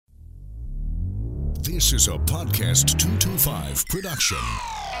This is a Podcast 225 production.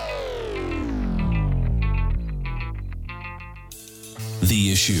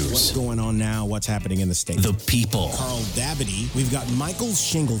 The issues. What's going on now? What's happening in the state? The people. Carl Dabadie. We've got Michael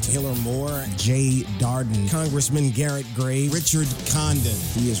Shingleton, Taylor Moore, Jay Darden, Congressman Garrett Gray, Richard Condon.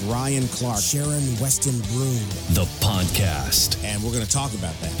 He is Ryan Clark, Sharon Weston Broom. The podcast. And we're going to talk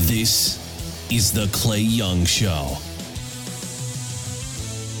about that. This is the Clay Young Show.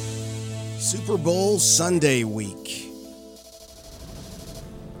 Super Bowl Sunday week.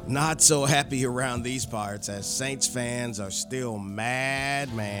 Not so happy around these parts as Saints fans are still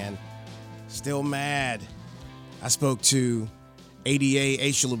mad, man. Still mad. I spoke to ADA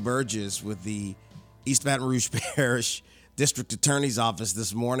Aisha Burgess with the East Baton Rouge Parish District Attorney's Office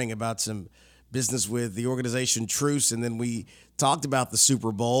this morning about some business with the organization Truce, and then we talked about the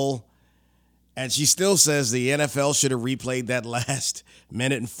Super Bowl. And she still says the NFL should have replayed that last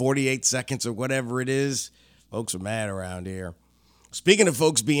minute and 48 seconds or whatever it is. Folks are mad around here. Speaking of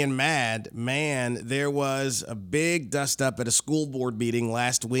folks being mad, man, there was a big dust-up at a school board meeting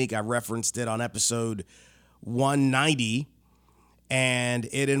last week. I referenced it on episode 190, and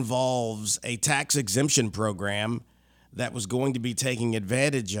it involves a tax exemption program that was going to be taken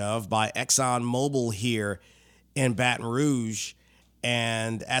advantage of by ExxonMobil here in Baton Rouge.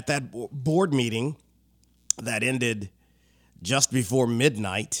 And at that board meeting that ended just before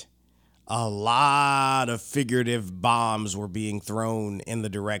midnight, a lot of figurative bombs were being thrown in the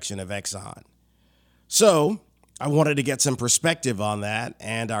direction of Exxon. So I wanted to get some perspective on that.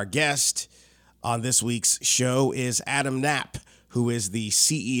 And our guest on this week's show is Adam Knapp, who is the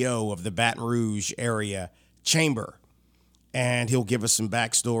CEO of the Baton Rouge Area Chamber. And he'll give us some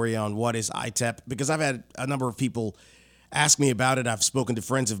backstory on what is ITEP, because I've had a number of people ask me about it. I've spoken to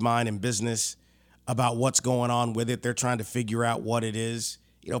friends of mine in business about what's going on with it. They're trying to figure out what it is.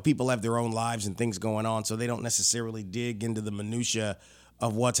 You know, people have their own lives and things going on, so they don't necessarily dig into the minutia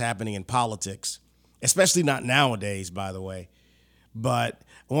of what's happening in politics, especially not nowadays, by the way. But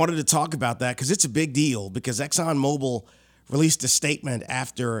I wanted to talk about that because it's a big deal, because ExxonMobil released a statement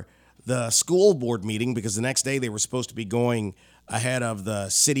after the school board meeting, because the next day they were supposed to be going ahead of the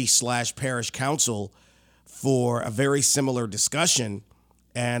city/parish council for a very similar discussion.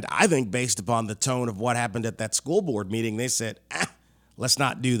 And I think based upon the tone of what happened at that school board meeting, they said, let's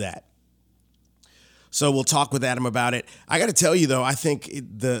not do that. So we'll talk with Adam about it. I got to tell you, though, I think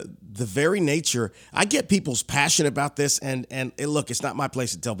the very nature, I get people's passion about this. And look, it's not my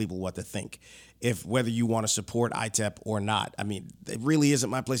place to tell people what to think, whether you want to support ITEP or not. I mean, it really isn't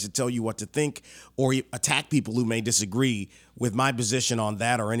my place to tell you what to think or attack people who may disagree with my position on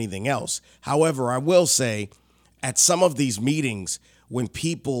that or anything else. However, I will say at some of these meetings, when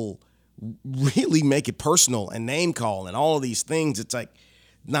people really make it personal and name call and all of these things, it's like,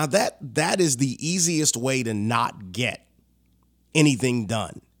 now that is the easiest way to not get anything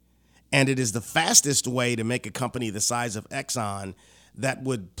done. And it is the fastest way to make a company the size of Exxon that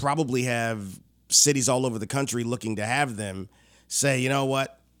would probably have cities all over the country looking to have them say, you know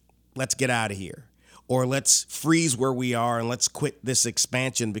what, let's get out of here. Or let's freeze where we are and let's quit this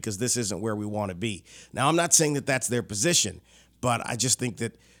expansion because this isn't where we want to be. Now, I'm not saying that that's their position, but I just think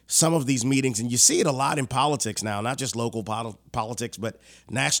that some of these meetings, and you see it a lot in politics now, not just local politics, but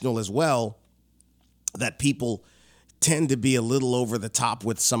national as well, that people tend to be a little over the top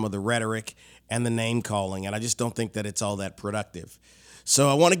with some of the rhetoric and the name calling, and I just don't think that it's all that productive. So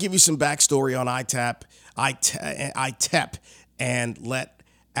I want to give you some backstory on ITEP, and let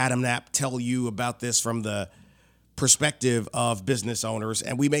Adam Knapp tell you about this from the perspective of business owners.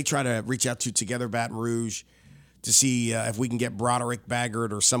 And we may try to reach out to Together Baton Rouge to see if we can get Broderick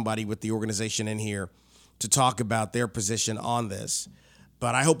Baggert or somebody with the organization in here to talk about their position on this.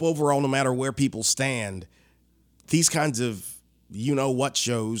 But I hope overall, no matter where people stand, these kinds of you-know-what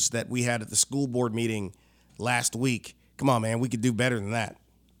shows that we had at the school board meeting last week, come on, man, we could do better than that.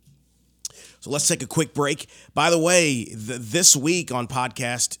 So let's take a quick break. By the way, this week on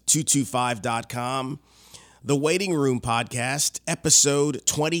podcast225.com, the Waiting Room Podcast, episode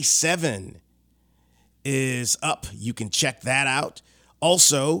 27 is up. You can check that out.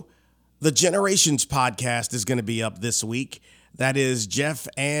 Also, the Generations Podcast is going to be up this week. That is Jeff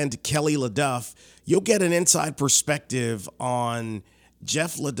and Kelly LaDuff. You'll get an inside perspective on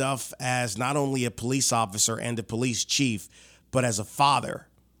Jeff LaDuff as not only a police officer and a police chief, but as a father.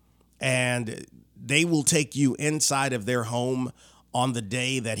 And they will take you inside of their home on the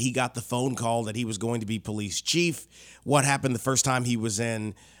day that he got the phone call that he was going to be police chief, what happened the first time he was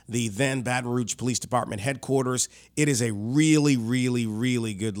in the then Baton Rouge Police Department headquarters. It is a really, really,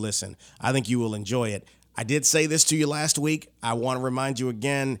 really good listen. I think you will enjoy it. I did say this to you last week. I want to remind you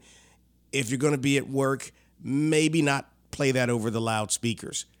again, if you're going to be at work, maybe not play that over the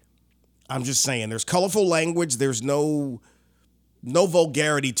loudspeakers. I'm just saying, there's colorful language. There's no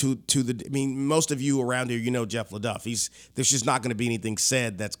vulgarity to the. I mean, most of you around here, you know Jeff LaDuff. There's just not going to be anything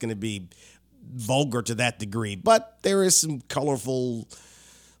said that's going to be vulgar to that degree. But there is some colorful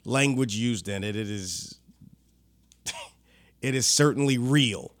language used in it. It is certainly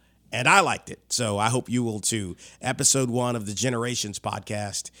real. And I liked it, so I hope you will too. Episode 1 of the Generations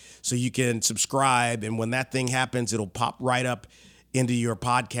podcast. So you can subscribe, and when that thing happens, it'll pop right up into your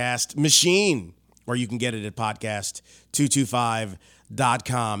podcast machine, or you can get it at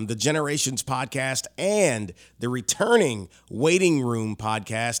podcast225.com. The Generations podcast and the returning Waiting Room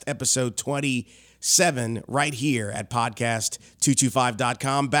podcast, episode 27, right here at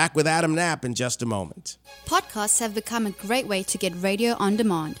podcast225.com. Back with Adam Knapp in just a moment. Podcasts have become a great way to get radio on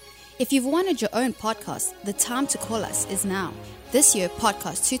demand. If you've wanted your own podcast, the time to call us is now. This year,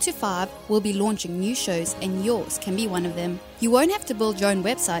 Podcast 225 will be launching new shows, and yours can be one of them. You won't have to build your own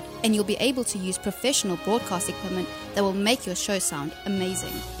website, and you'll be able to use professional broadcast equipment that will make your show sound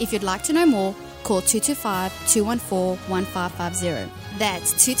amazing. If you'd like to know more, call 225-214-1550.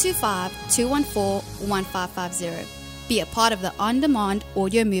 That's 225-214-1550. Be a part of the on-demand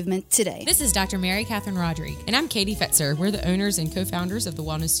audio movement today. This is Dr. Mary Catherine Roderick, and I'm Katie Fetzer. We're the owners and co-founders of The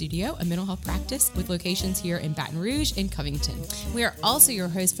Wellness Studio, a mental health practice with locations here in Baton Rouge and Covington. We are also your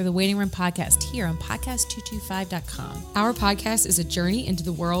hosts for the Waiting Room podcast here on podcast225.com. Our podcast is a journey into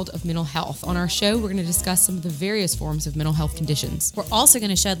the world of mental health. On our show, we're going to discuss some of the various forms of mental health conditions. We're also going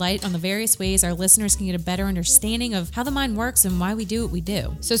to shed light on the various ways our listeners can get a better understanding of how the mind works and why we do what we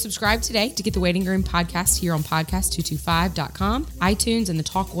do. So subscribe today to get the Waiting Room podcast here on podcast225.com, iTunes, and the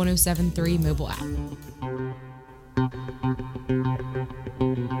Talk 107.3 mobile app.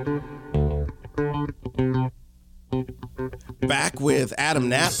 Back with Adam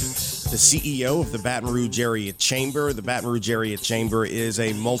Knapp, the CEO of the Baton Rouge Area Chamber. The Baton Rouge Area Chamber is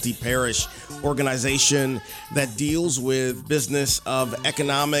a multi-parish organization that deals with business of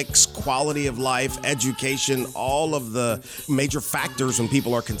economics, quality of life, education, all of the major factors when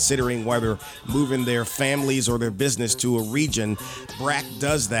people are considering whether moving their families or their business to a region. BRAC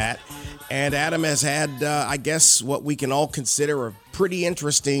does that. And Adam has had, I guess, what we can all consider a pretty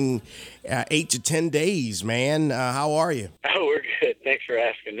interesting 8 to 10 days, man. How are you? Oh, we're good. Thanks for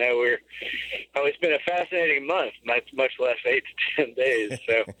asking. No, it's been a fascinating month, much less 8 to 10 days.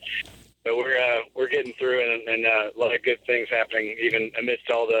 So, but we're getting through, and a lot of good things happening, even amidst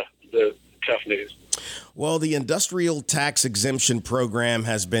all the tough news. Well, the industrial tax exemption program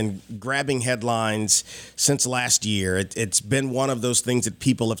has been grabbing headlines since last year. It's been one of those things that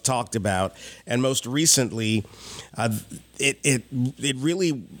people have talked about. And most recently, it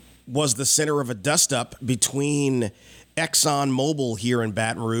really was the center of a dust-up between ExxonMobil here in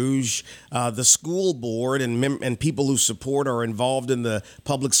Baton Rouge, the school board and people who support or are involved in the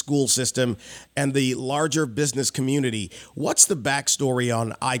public school system, and the larger business community. What's the backstory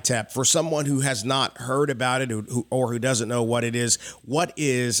on ITEP for someone who has not heard about it or who doesn't know what it is? What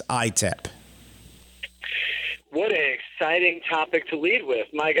is ITEP? What an exciting topic to lead with.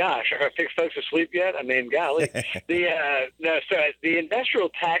 My gosh, are folks asleep yet? I mean, golly. So the Industrial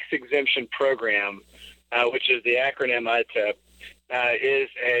Tax Exemption Program, which is the acronym ITEP, is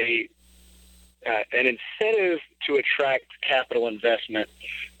an incentive to attract capital investment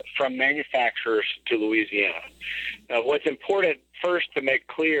from manufacturers to Louisiana. What's important first to make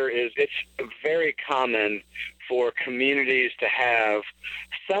clear is it's very common for communities to have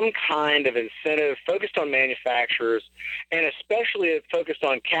some kind of incentive focused on manufacturers, and especially focused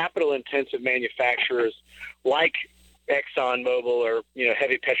on capital-intensive manufacturers like ExxonMobil or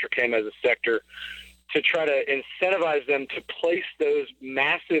heavy petrochem as a sector, to try to incentivize them to place those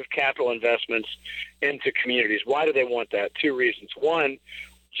massive capital investments into communities. Why do they want that? 2 reasons. One,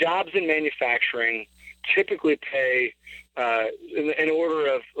 jobs in manufacturing typically pay in order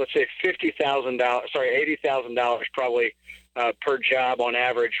of, let's say, $80,000 probably per job on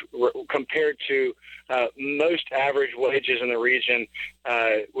average, compared to most average wages in the region,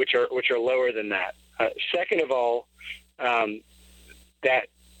 which are lower than that. Second of all, that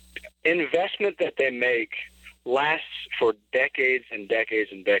investment that they make lasts for decades and decades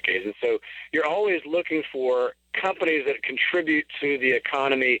and decades. And so you're always looking for companies that contribute to the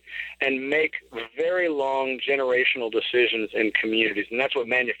economy and make very long generational decisions in communities. And that's what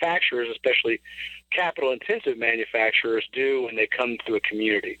manufacturers, especially capital-intensive manufacturers, do when they come to a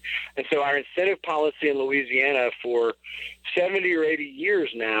community. And so our incentive policy in Louisiana for 70 or 80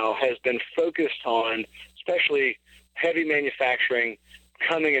 years now has been focused on especially heavy manufacturing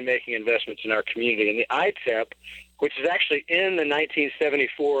coming and making investments in our community. And the ITEP which is actually in the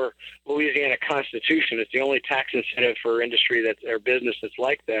 1974 Louisiana Constitution. It's the only tax incentive for industry or business that's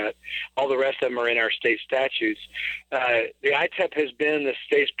like that. All the rest of them are in our state statutes. The ITEP has been the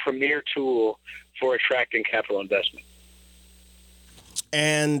state's premier tool for attracting capital investment.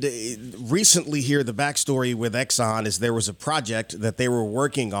 And recently here, the backstory with Exxon is there was a project that they were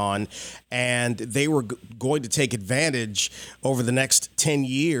working on, and they were going to take advantage over the next 10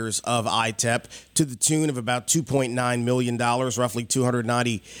 years of ITEP to the tune of about $2.9 million, roughly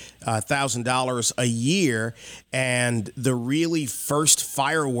 $290,000 a year. And the really first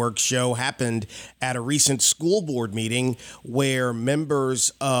fireworks show happened at a recent school board meeting where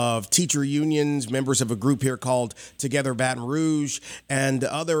members of teacher unions, members of a group here called Together Baton Rouge, and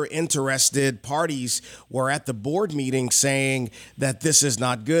other interested parties were at the board meeting saying that this is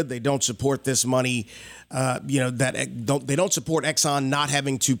not good. They don't support this money. They don't support Exxon not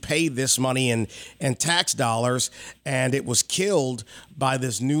having to pay this money in tax dollars. And it was killed by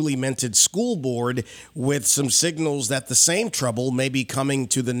this newly minted school board with some signals that the same trouble may be coming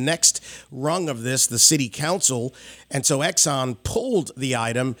to the next rung of this, the city council. And so Exxon pulled the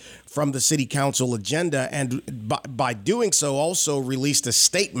item from the city council agenda, and by doing so also released a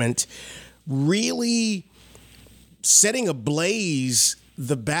statement really setting ablaze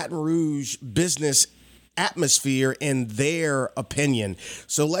the Baton Rouge business atmosphere in their opinion.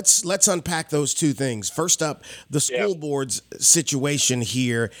 So let's unpack those two things. First up, the school board's situation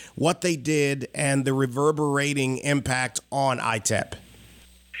here, what they did, and the reverberating impact on ITEP.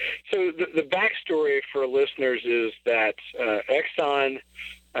 So the backstory for listeners is that Exxon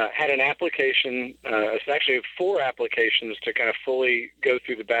had an application, it's actually 4 applications to kind of fully go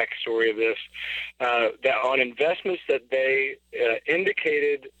through the backstory of this, that on investments that they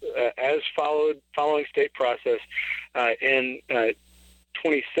indicated as following state process in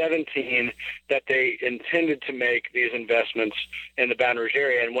 2017 that they intended to make these investments in the Baton Rouge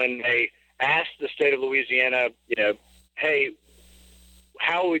area. And when they asked the state of Louisiana, hey,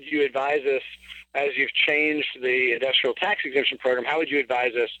 how would you advise us as you've changed the industrial tax exemption program? How would you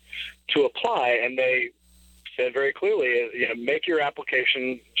advise us to apply? And they said very clearly, make your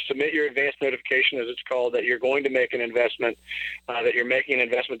application, submit your advance notification, as it's called, that you're going to make an investment, that you're making an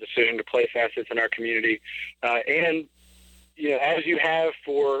investment decision to place assets in our community. And, as you have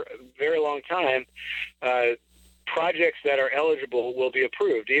for a very long time, projects that are eligible will be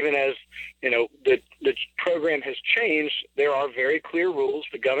approved. Even as, the program has changed, there are very clear rules.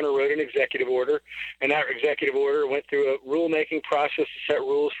 The governor wrote an executive order, and that executive order went through a rulemaking process to set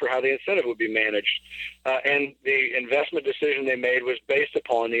rules for how the incentive would be managed. And the investment decision they made was based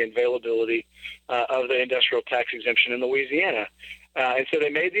upon the availability of the industrial tax exemption in Louisiana. And so they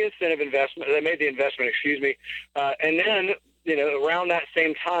made the investment, and then, around that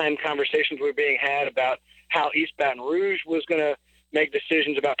same time, conversations were being had about how East Baton Rouge was going to make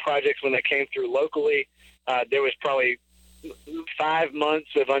decisions about projects when they came through locally. There was probably 5 months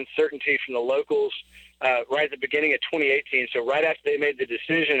of uncertainty from the locals right at the beginning of 2018. So right after they made the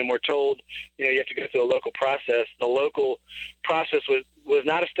decision and were told, you have to go through a local process, the local process was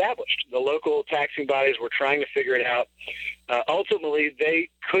not established. The local taxing bodies were trying to figure it out. Ultimately, they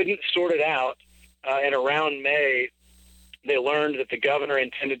couldn't sort it out, and around May, they learned that the governor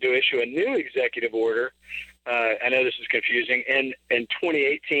intended to issue a new executive order. I know this is confusing. In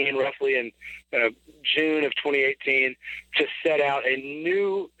 2018, roughly in June of 2018, to set out a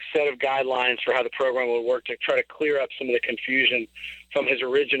new set of guidelines for how the program would work to try to clear up some of the confusion from his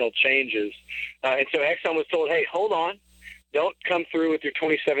original changes. And so Exxon was told, hey, hold on. Don't come through with your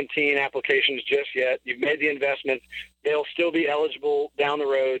 2017 applications just yet. You've made the investment. They'll still be eligible down the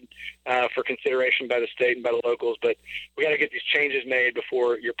road for consideration by the state and by the locals, but we got to get these changes made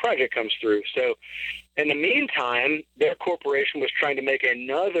before your project comes through. So in the meantime, their corporation was trying to make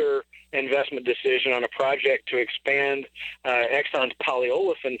another investment decision on a project to expand Exxon's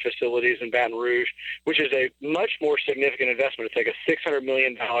polyolefin facilities in Baton Rouge, which is a much more significant investment. It's like a $600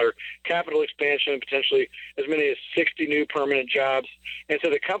 million capital expansion, potentially as many as 60 new permanent jobs. And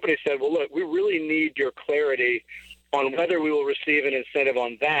so the company said, well, look, we really need your clarity on whether we will receive an incentive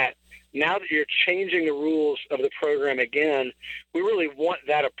on that. Now that you're changing the rules of the program again, we really want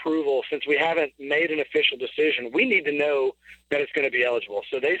that approval. Since we haven't made an official decision, we need to know that it's going to be eligible.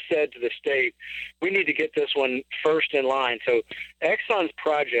 So they said to the state, we need to get this one first in line. So Exxon's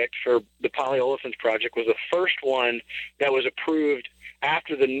project for the polyolefins project was the first one that was approved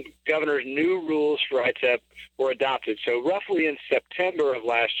after the governor's new rules for ITEP were adopted. So roughly in September of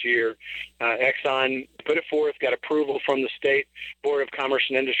last year, Exxon put it forth, got approval from the State Board of Commerce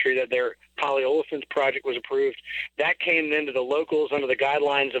and Industry that their polyolefins project was approved. That came into the locals under the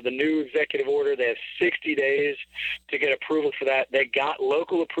guidelines of the new executive order. They have 60 days to get approval for that. They got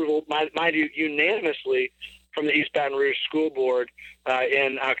local approval, mind you, unanimously from the East Baton Rouge School Board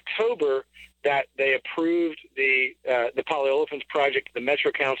in October, that they approved the polyolefins project. The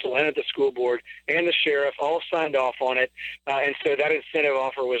Metro Council and at the school board and the sheriff all signed off on it, and so that incentive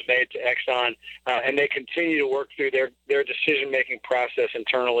offer was made to Exxon, and they continue to work through their decision-making process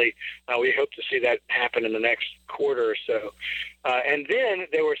internally. We hope to see that happen in the next quarter or so. And then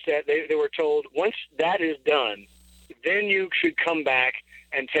they were told, once that is done, then you should come back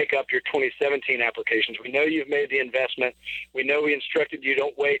and take up your 2017 applications. We know you've made the investment. We know we instructed you,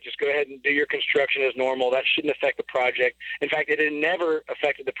 don't wait, just go ahead and do your construction as normal. That shouldn't affect the project. In fact, it had never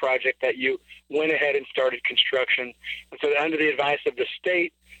affected the project that you went ahead and started construction. And so under the advice of the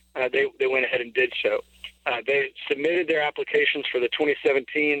state, they went ahead and did so. They submitted their applications for the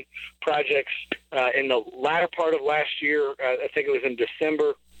 2017 projects in the latter part of last year. I think it was in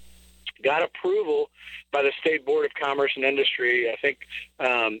December. Got approval by the State Board of Commerce and Industry, I think,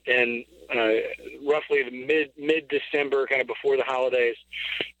 in roughly the mid-December, kind of before the holidays.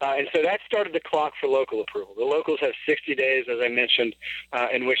 And so that started the clock for local approval. The locals have 60 days, as I mentioned,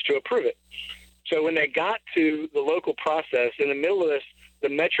 in which to approve it. So when they got to the local process, in the middle of this, the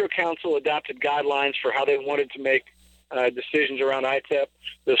Metro Council adopted guidelines for how they wanted to make decisions around ITEP.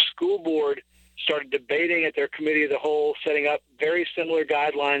 The school board started debating at their committee of the whole, setting up very similar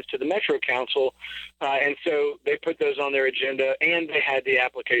guidelines to the Metro Council, and so they put those on their agenda, and they had the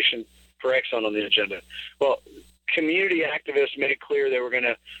application for Exxon on the agenda. Well, community activists made it clear they were going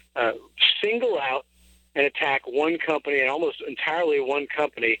to single out and attack one company, and almost entirely one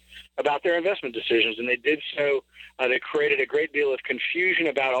company, about their investment decisions, and they did so. They created a great deal of confusion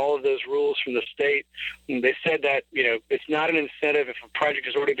about all of those rules from the state. And they said that, it's not an incentive if a project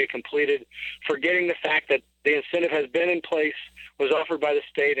has already been completed, forgetting the fact that the incentive has been in place, was offered by the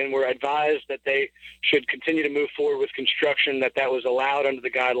state, and were advised that they should continue to move forward with construction, that was allowed under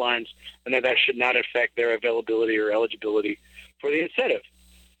the guidelines, and that should not affect their availability or eligibility for the incentive.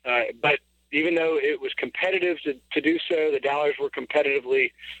 But even though it was competitive to do so, the dollars were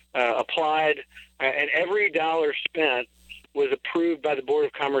competitively applied, and every dollar spent was approved by the Board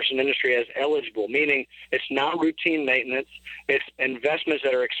of Commerce and Industry as eligible, meaning it's not routine maintenance. It's investments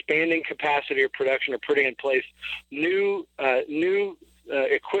that are expanding capacity or production or putting in place new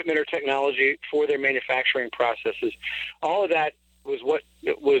equipment or technology for their manufacturing processes. All of that was what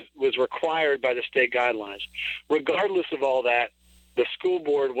was required by the state guidelines. Regardless of all that, the school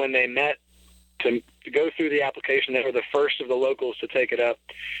board, when they met to go through the application, they were the first of the locals to take it up.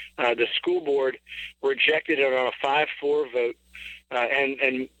 The school board rejected it on a 5-4 vote.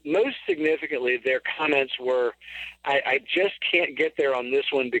 And most significantly, their comments were, I just can't get there on this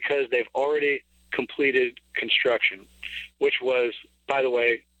one because they've already completed construction, which was, by the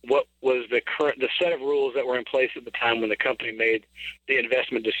way, what was the set of rules that were in place at the time when the company made the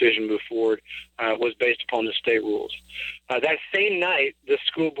investment decision move forward was based upon the state rules. That same night, the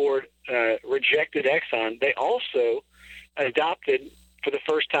school board rejected Exxon. They also adopted for the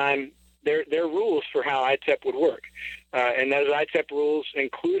first time their rules for how ITEP would work. And those ITEP rules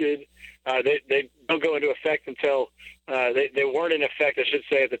included, they don't go into effect until, they weren't in effect, I should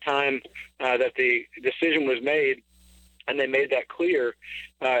say, at the time that the decision was made, and they made that clear.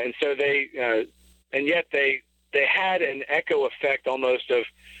 And so and yet they had an echo effect almost of,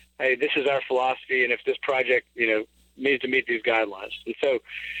 hey, this is our philosophy, and if this project, needs to meet these guidelines. And so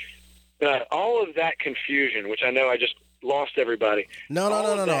all of that confusion, which I know I just lost everybody. No.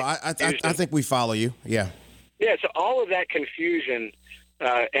 I think we follow you. Yeah. Yeah. So all of that confusion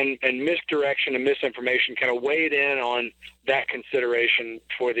and misdirection and misinformation kind of weighed in on that consideration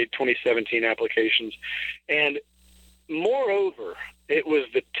for the 2017 applications. And moreover, it was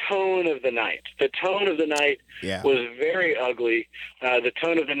the tone of the night. The tone of the night was very ugly. The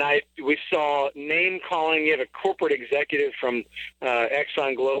tone of the night, we saw name-calling. You have a corporate executive from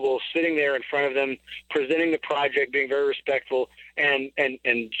Exxon Global sitting there in front of them, presenting the project, being very respectful, and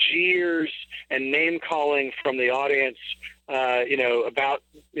jeers and name-calling from the audience, about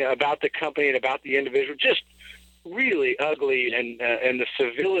the company and about the individual. Just really ugly, and the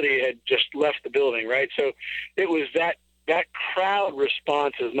civility had just left the building, right? So it was that crowd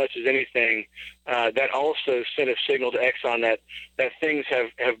response as much as anything that also sent a signal to Exxon that things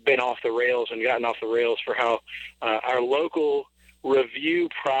have been off the rails and gotten off the rails for how our local review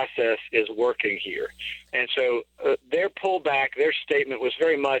process is working here. And so their pullback, their statement was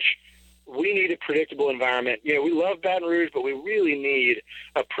very much, we need a predictable environment. We love Baton Rouge, but we really need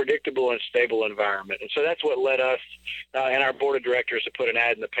a predictable and stable environment. And so that's what led us and our board of directors to put an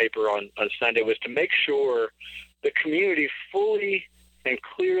ad in the paper on Sunday, was to make sure the community fully and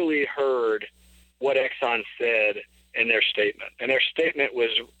clearly heard what Exxon said in their statement. And their statement was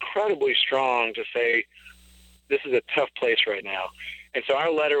incredibly strong to say, this is a tough place right now. And so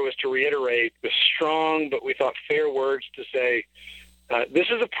our letter was to reiterate with strong, but we thought fair words to say, this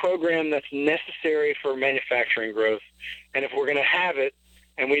is a program that's necessary for manufacturing growth. And if we're going to have it,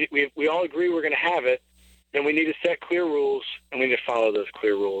 and we all agree we're going to have it, then we need to set clear rules, and we need to follow those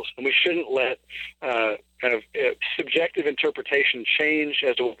clear rules. And we shouldn't let subjective interpretation change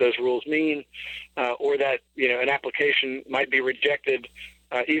as to what those rules mean, or that an application might be rejected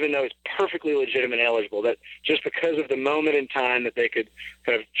even though it's perfectly legitimate and eligible, that just because of the moment in time that they could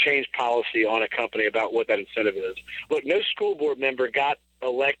kind of change policy on a company about what that incentive is. Look, no school board member got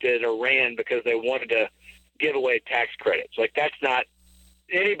elected or ran because they wanted to give away tax credits. Like, that's not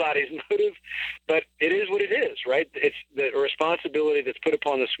anybody's motive, but it is what it is, right? It's the responsibility that's put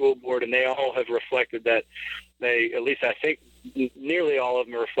upon the school board, and they all have reflected that they, at least I think nearly all of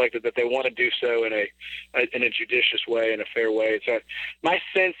them have reflected that they want to do so in a judicious way, in a fair way. So my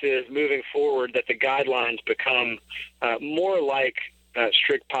sense is, moving forward, that the guidelines become more like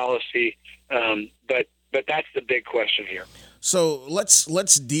strict policy, but that's the big question here. So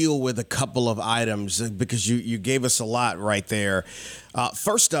let's deal with a couple of items, because you gave us a lot right there.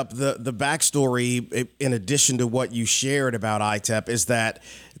 First up, the backstory, in addition to what you shared about ITEP, is that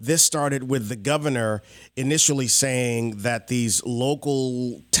this started with the governor initially saying that these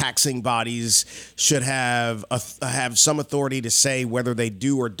local taxing bodies should have some authority to say whether they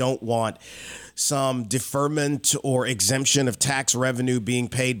do or don't want some deferment or exemption of tax revenue being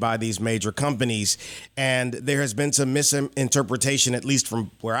paid by these major companies. And there has been some misinterpretation, at least from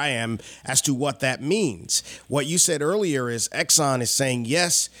where I am, as to what that means. What you said earlier is Exxon is saying,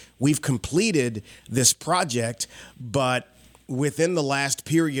 yes, we've completed this project, but within the last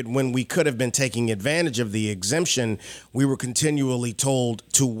period when we could have been taking advantage of the exemption, we were continually told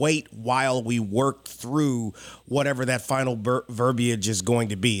to wait while we worked through whatever that final verbiage is going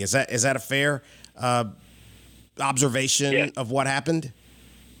to be. Is that a fair observation of what happened?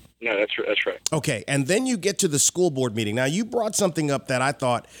 No, that's right. Okay, and then you get to the school board meeting. Now, you brought something up that I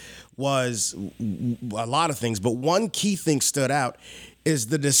thought was a lot of things, but one key thing stood out is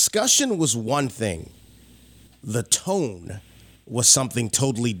the discussion was one thing. The tone was something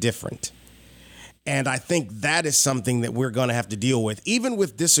totally different. And I think that is something that we're going to have to deal with, even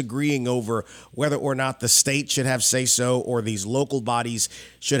with disagreeing over whether or not the state should have say-so or these local bodies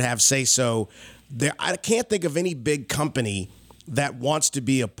should have say-so. I can't think of any big company that wants to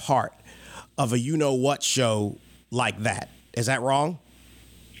be a part of a you-know-what show like that. Is that wrong?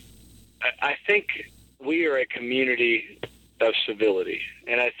 I think we are a community of civility.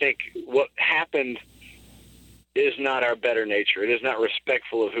 And I think what happened is not our better nature. It is not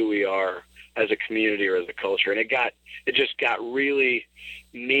respectful of who we are as a community or as a culture. And it just got really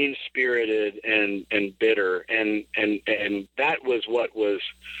mean-spirited and bitter. And that was what was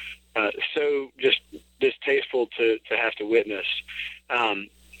so just distasteful to have to witness.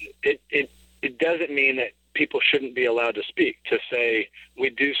 It doesn't mean that people shouldn't be allowed to speak, to say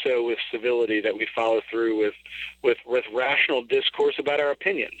we do so with civility, that we follow through with rational discourse about our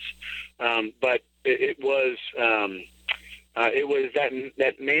opinions. But it was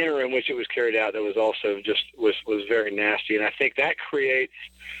that manner in which it was carried out that was also just was very nasty, and I think that creates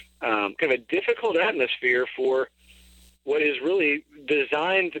kind of a difficult atmosphere for what is really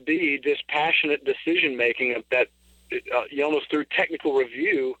designed to be dispassionate decision making, that you almost through technical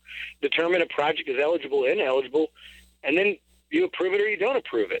review determine a project is eligible or ineligible, and then you approve it or you don't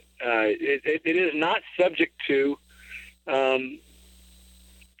approve it. It is not subject to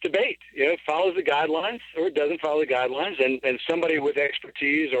debate. It follows the guidelines or it doesn't follow the guidelines, and somebody with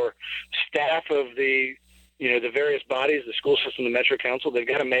expertise or staff of the various bodies, the school system, the Metro Council, they've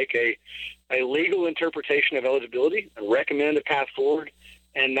got to make a legal interpretation of eligibility and recommend a path forward,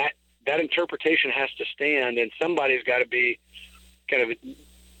 and that interpretation has to stand, and somebody's got to be kind of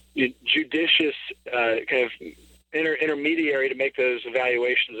judicious, kind of intermediary to make those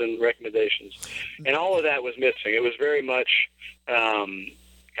evaluations and recommendations. And all of that was missing. It was very much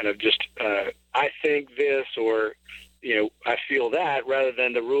kind of just I think this, or I feel that, rather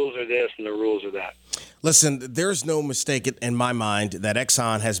than the rules are this and the rules are that. Listen, there's no mistake in my mind that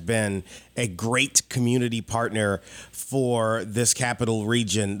Exxon has been a great community partner for this capital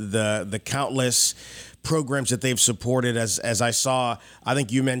region. The countless programs that they've supported. As I saw, I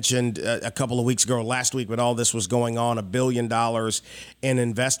think you mentioned a couple of weeks ago, last week, when all this was going on, $1 billion in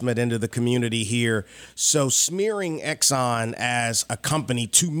investment into the community here. So smearing Exxon as a company,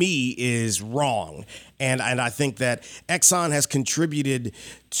 to me, is wrong. And I think that Exxon has contributed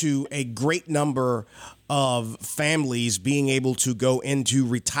to a great number of families being able to go into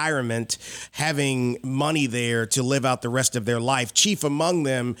retirement, having money there to live out the rest of their life. Chief among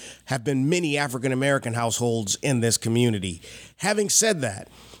them have been many African-American households in this community. Having said that,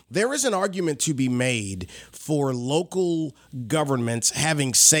 there is an argument to be made for local governments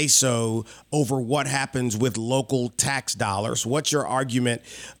having say-so over what happens with local tax dollars. What's your argument,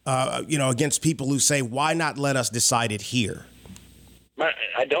 against people who say, why not let us decide it here?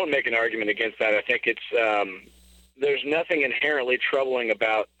 I don't make an argument against that. I think it's there's nothing inherently troubling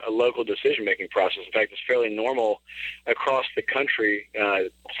about a local decision-making process. In fact, it's fairly normal across the country.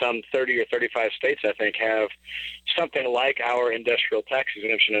 Some 30 or 35 states, I think, have something like our industrial tax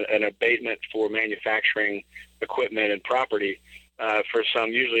exemption, an abatement for manufacturing equipment and property for some,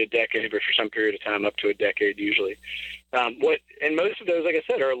 usually a decade, but for some period of time, up to a decade usually. And most of those, like I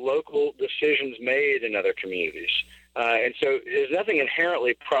said, are local decisions made in other communities. And so there's nothing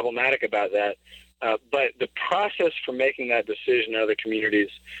inherently problematic about that. But the process for making that decision in other communities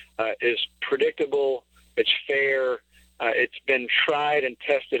is predictable, it's fair, it's been tried and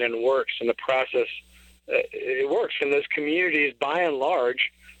tested and works, and the process, it works. And those communities, by and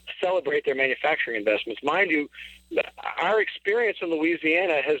large, celebrate their manufacturing investments. Mind you, our experience in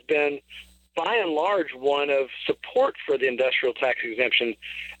Louisiana has been, by and large, one of support for the industrial tax exemption,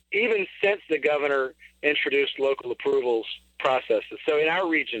 even since the governor introduced local approvals processes. So in our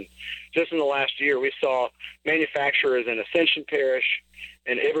region, just in the last year, we saw manufacturers in Ascension Parish,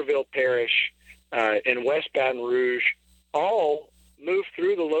 in Iberville Parish, in West Baton Rouge, all move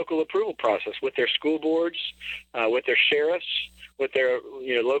through the local approval process with their school boards, with their sheriffs, with their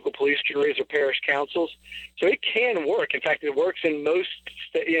local police juries or parish councils. So it can work. In fact, it works in most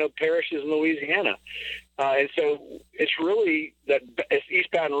parishes in Louisiana. And so it's really that East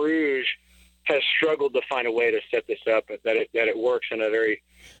Baton Rouge has struggled to find a way to set this up that it works in a very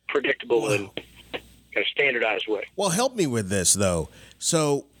predictable and kind of standardized way. Well, help me with this, though.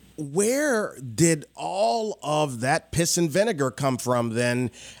 So where did all of that piss and vinegar come from then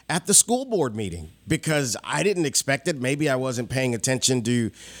at the school board meeting? Because I didn't expect it. Maybe I wasn't paying attention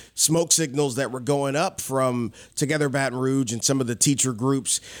to smoke signals that were going up from Together Baton Rouge and some of the teacher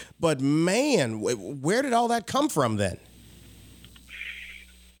groups. But, man, where did all that come from then?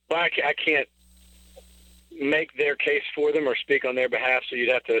 Well, I can't make their case for them or speak on their behalf, so you'd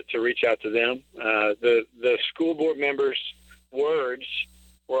have to reach out to them. The school board members' words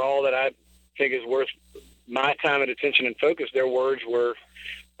were all that I think is worth my time and attention and focus. Their words were,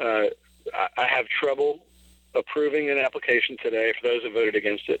 I have trouble approving an application today for those who voted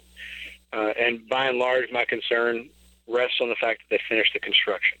against it. And by and large, my concern rests on the fact that they finished the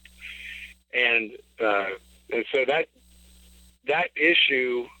construction. And so that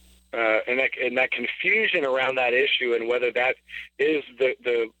issue and that confusion around that issue and whether that is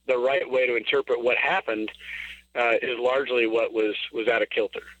the right way to interpret what happened is largely what was out of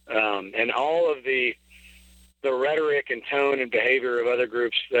kilter. And all of the rhetoric and tone and behavior of other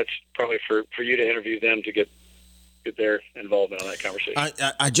groups, that's probably for you to interview them to get their involvement on that conversation.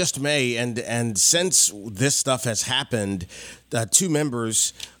 I just may, and since this stuff has happened, two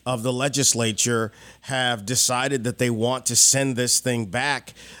members of the legislature have decided that they want to send this thing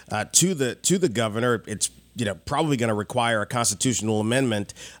back to the governor. It's probably going to require a constitutional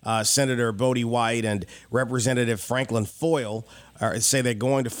amendment. Senator Bodie White and Representative Franklin Foyle say they're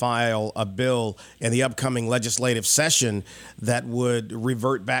going to file a bill in the upcoming legislative session that would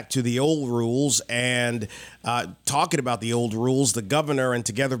revert back to the old rules. And talking about the old rules, the governor and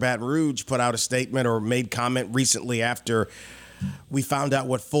Together Baton Rouge put out a statement or made comment recently after we found out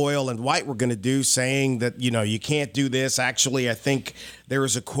what Foyle and White were going to do, saying that, you can't do this. Actually, I think there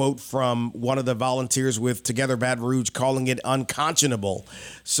is a quote from one of the volunteers with Together Baton Rouge calling it unconscionable.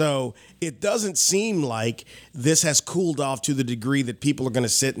 So it doesn't seem like this has cooled off to the degree that people are going to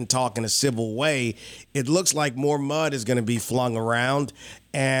sit and talk in a civil way. It looks like more mud is going to be flung around.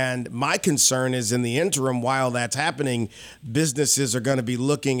 And my concern is in the interim, while that's happening, businesses are going to be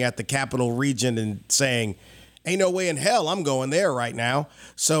looking at the capital region and saying, ain't no way in hell I'm going there right now.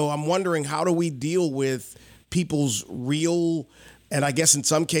 So I'm wondering, how do we deal with people's real and I guess in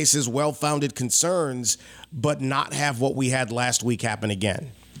some cases well-founded concerns, but not have what we had last week happen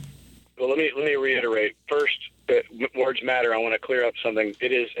again? Well, let me reiterate. First, words matter, I want to clear up something.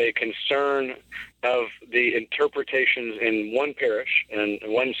 It is a concern of the interpretations in one parish and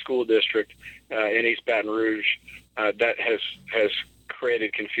one school district in East Baton Rouge that has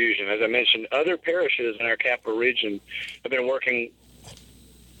created confusion. As I mentioned, other parishes in our capital region have been working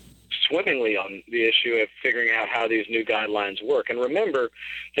swimmingly on the issue of figuring out how these new guidelines work. And remember,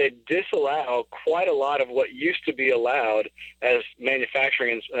 they disallow quite a lot of what used to be allowed as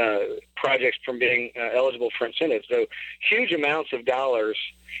manufacturing projects from being eligible for incentives. So huge amounts of dollars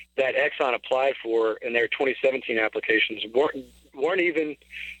that Exxon applied for in their 2017 applications weren't even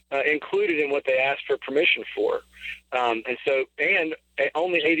included in what they asked for permission for. And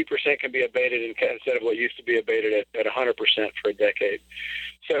only 80% can be abated instead of what used to be abated at 100% for a decade.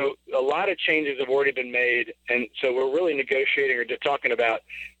 So a lot of changes have already been made, and so we're really negotiating or talking about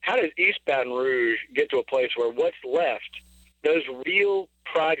how does East Baton Rouge get to a place where what's left, those real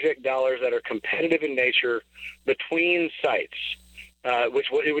project dollars that are competitive in nature between sites, which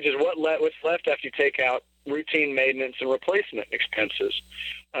is what's left after you take out routine maintenance and replacement expenses,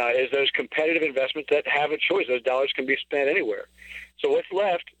 is those competitive investments that have a choice. Those dollars can be spent anywhere. So what's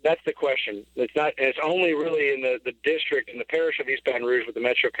left, that's the question. It's only really in the district, in the parish of East Baton Rouge with the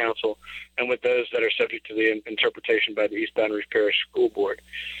Metro Council and with those that are subject to the interpretation by the East Baton Rouge Parish School Board.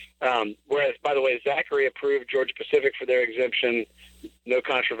 Whereas, by the way, Zachary approved Georgia Pacific for their exemption, no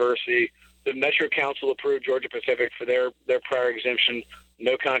controversy. The Metro Council approved Georgia Pacific for their prior exemption,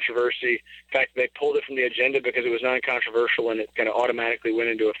 no controversy. In fact, they pulled it from the agenda because it was non-controversial and it kind of automatically went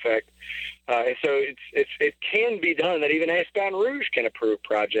into effect. And so it can be done that even East Baton Rouge can approve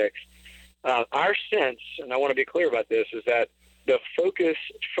projects. Our sense, and I want to be clear about this, is that the focus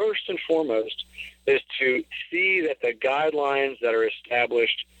first and foremost is to see that the guidelines that are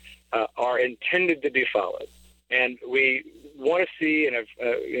established are intended to be followed. And we want to see and have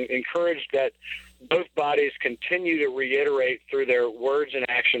encouraged that both bodies continue to reiterate through their words and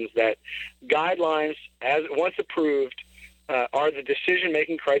actions that guidelines, as once approved, are the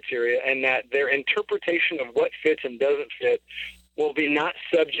decision-making criteria, and that their interpretation of what fits and doesn't fit will be not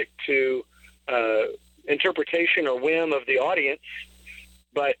subject to interpretation or whim of the audience,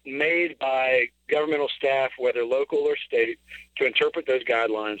 but made by governmental staff, whether local or state, to interpret those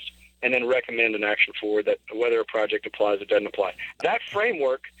guidelines and then recommend an action forward that whether a project applies or doesn't apply. That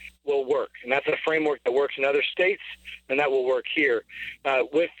framework will work, and that's a framework that works in other states, and that will work here.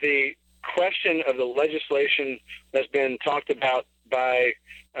 With the question of the legislation that's been talked about by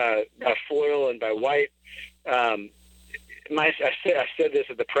Foyle and by White, I said this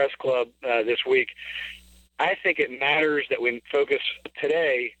at the press club this week. I think it matters that we focus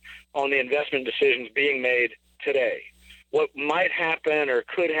today on the investment decisions being made today. What might happen or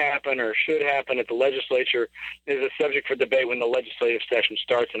could happen or should happen at the legislature is a subject for debate when the legislative session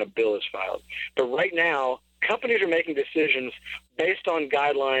starts and a bill is filed. But right now, companies are making decisions based on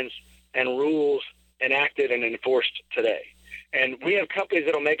guidelines and rules enacted and enforced today. And we have companies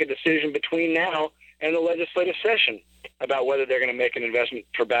that will make a decision between now and the legislative session about whether they're going to make an investment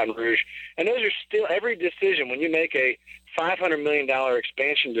for Baton Rouge. And those are still, every decision, when you make a $500 million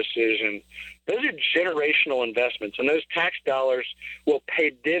expansion decision, those are generational investments, and those tax dollars will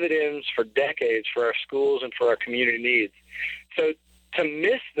pay dividends for decades for our schools and for our community needs. So to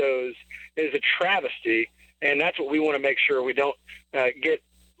miss those is a travesty, and that's what we want to make sure we don't get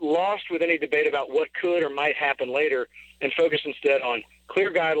lost with any debate about what could or might happen later, and focus instead on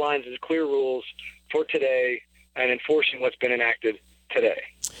clear guidelines and clear rules for today and enforcing what's been enacted today.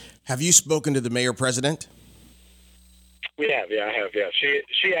 Have you spoken to the mayor-president? We have, yeah, I have, yeah.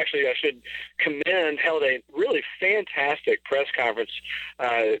 She actually, I should commend, held a really fantastic press conference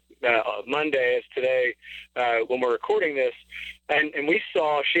Monday, as today, when we're recording this, and we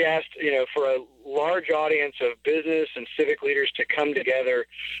saw, she asked, for a large audience of business and civic leaders to come together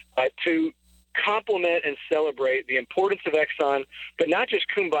to compliment and celebrate the importance of Exxon, but not just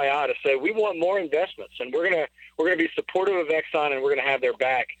kumbaya to say we want more investments, and we're gonna be supportive of Exxon, and we're gonna have their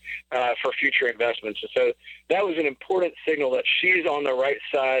back for future investments. And so that was an important signal that she's on the right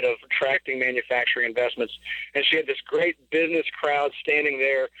side of attracting manufacturing investments. And she had this great business crowd standing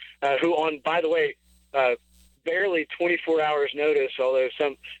there, who, on by the way, barely 24 hours notice, although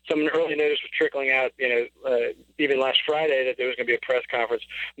some early notice was trickling out, even last Friday, that there was going to be a press conference.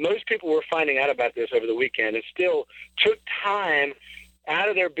 Most people were finding out about this over the weekend, and still took time out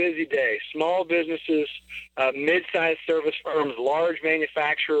of their busy day. Small businesses, mid-sized service firms, large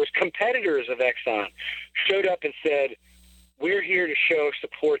manufacturers, competitors of Exxon showed up and said, we're here to show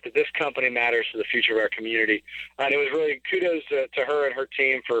support that this company matters to the future of our community. And it was really kudos to her and her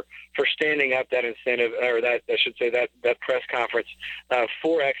team for standing up that incentive, or that, I should say, that press conference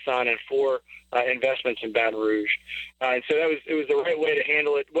for Exxon and for investments in Baton Rouge. And so it was the right way to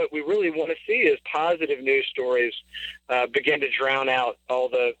handle it. What we really want to see is positive news stories begin to drown out all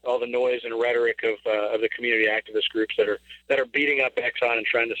the noise and rhetoric of the community activist groups that are beating up Exxon and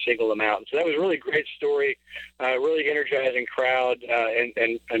trying to single them out. And so that was a really great story, really energizing crowd,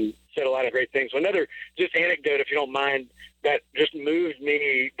 and said a lot of great things. Another just anecdote, if you don't mind, that just moved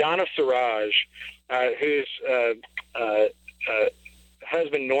me. Donna Siraj, whose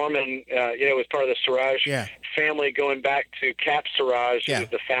husband Norman, was part of the Siraj family going back to Cap Siraj, who was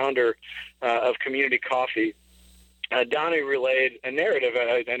the founder of Community Coffee. Donna relayed a narrative,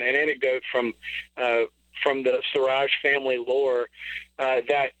 an anecdote from the Siraj family lore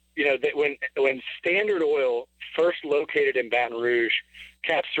that when Standard Oil first located in Baton Rouge,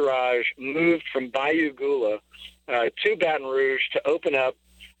 Cap Siraj moved from Bayou Gula to Baton Rouge to open up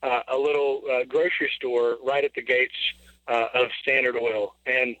a little grocery store right at the gates of Standard Oil,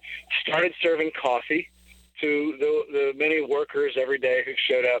 and started serving coffee to the many workers every day who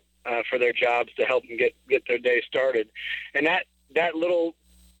showed up for their jobs to help them get their day started. And that little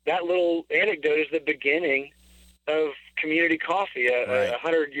anecdote is the beginning of Community Coffee, a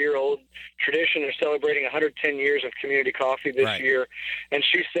 100-year-old tradition. They're celebrating 110 years of Community Coffee this year. And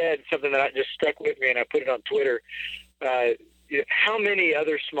she said something that just stuck with me, and I put it on Twitter. How many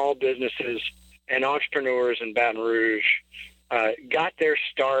other small businesses and entrepreneurs in Baton Rouge got their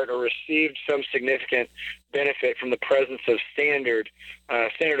start or received some significant benefit from the presence of Standard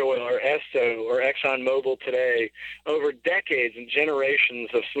Oil or Esso or ExxonMobil today over decades and generations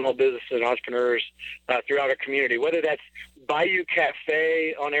of small businesses and entrepreneurs throughout our community, whether that's Bayou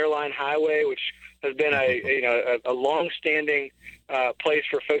Cafe on Airline Highway, which has been a long-standing place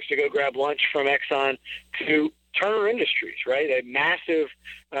for folks to go grab lunch from Exxon, to Turner Industries, right? A massive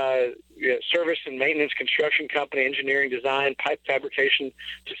service and maintenance construction company, engineering design, pipe fabrication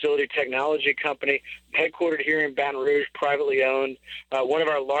facility technology company, headquartered here in Baton Rouge, privately owned, one of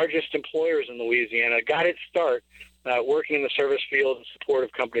our largest employers in Louisiana, got its start working in the service field in support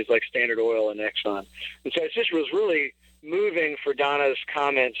of companies like Standard Oil and Exxon. And so it just was really moving for Donna's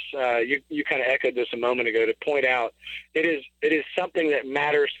comments. You kind of echoed this a moment ago, to point out it is something that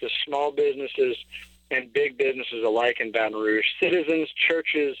matters to small businesses and big businesses alike in Baton Rouge. Citizens,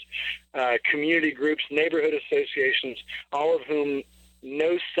 churches, community groups, neighborhood associations, all of whom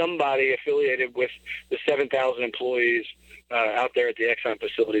know somebody affiliated with the 7,000 employees out there at the Exxon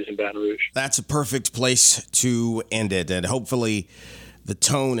facilities in Baton Rouge. That's a perfect place to end it. And hopefully the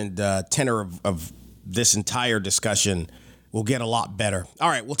tone and tenor of this entire discussion will get a lot better. All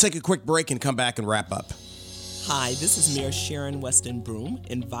right, we'll take a quick break and come back and wrap up. Hi, this is Mayor Sharon Weston Broom,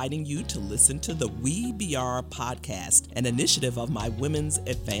 inviting you to listen to the We BR podcast, an initiative of my Women's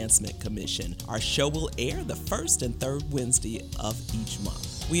Advancement Commission. Our show will air the first and third Wednesday of each month.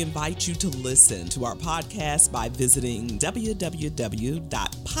 We invite you to listen to our podcast by visiting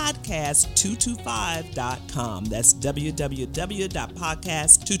www.podcast225.com. That's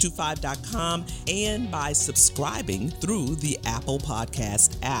www.podcast225.com, and by subscribing through the Apple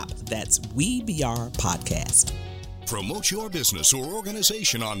Podcast app. That's We BR Podcast. Promote your business or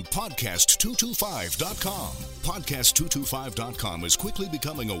organization on podcast225.com. Podcast225.com is quickly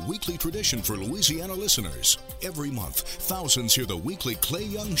becoming a weekly tradition for Louisiana listeners. Every month, thousands hear the weekly Clay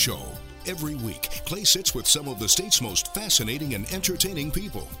Young Show. Every week, Clay sits with some of the state's most fascinating and entertaining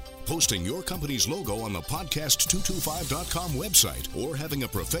people. Posting your company's logo on the podcast225.com website or having a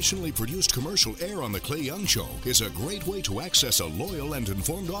professionally produced commercial air on the Clay Young Show is a great way to access a loyal and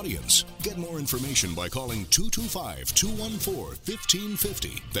informed audience. Get more information by calling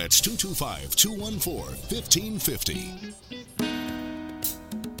 225-214-1550. That's 225-214-1550.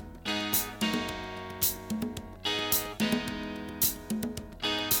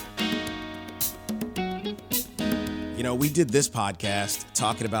 We did this podcast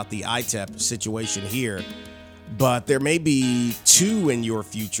talking about the ITEP situation here, but there may be two in your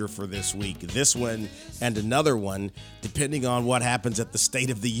future for this week. This one and another one, depending on what happens at the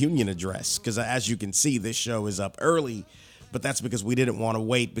State of the Union address. Because as you can see, this show is up early, but that's because we didn't want to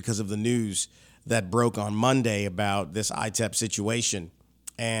wait because of the news that broke on Monday about this ITEP situation.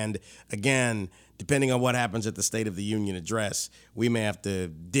 And again, depending on what happens at the State of the Union address, we may have to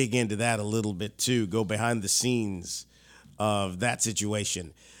dig into that a little bit too, go behind the scenes of that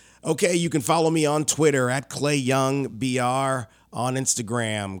situation. Okay, you can follow me on Twitter at ClayYoungBR, on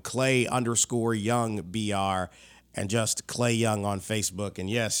Instagram, Clay_YoungBR, and just Clay Young on Facebook. And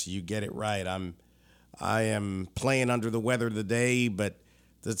yes, you get it right. I'm I am playing under the weather today, but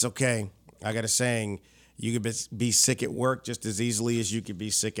that's okay. I got a saying, you could be sick at work just as easily as you could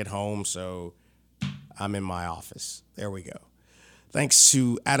be sick at home, so I'm in my office. There we go. Thanks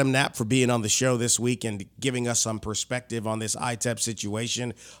to Adam Knapp for being on the show this week and giving us some perspective on this ITEP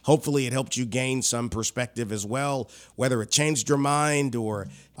situation. Hopefully it helped you gain some perspective as well, whether it changed your mind or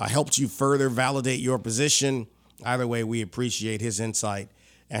helped you further validate your position. Either way, we appreciate his insight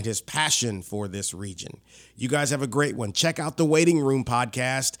and his passion for this region. You guys have a great one. Check out the Waiting Room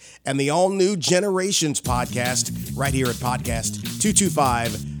podcast and the all-new Generations podcast right here at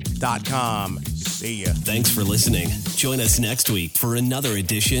podcast225.com. See ya. Thanks for listening. Join us next week for another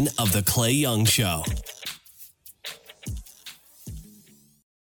edition of The Clay Young Show.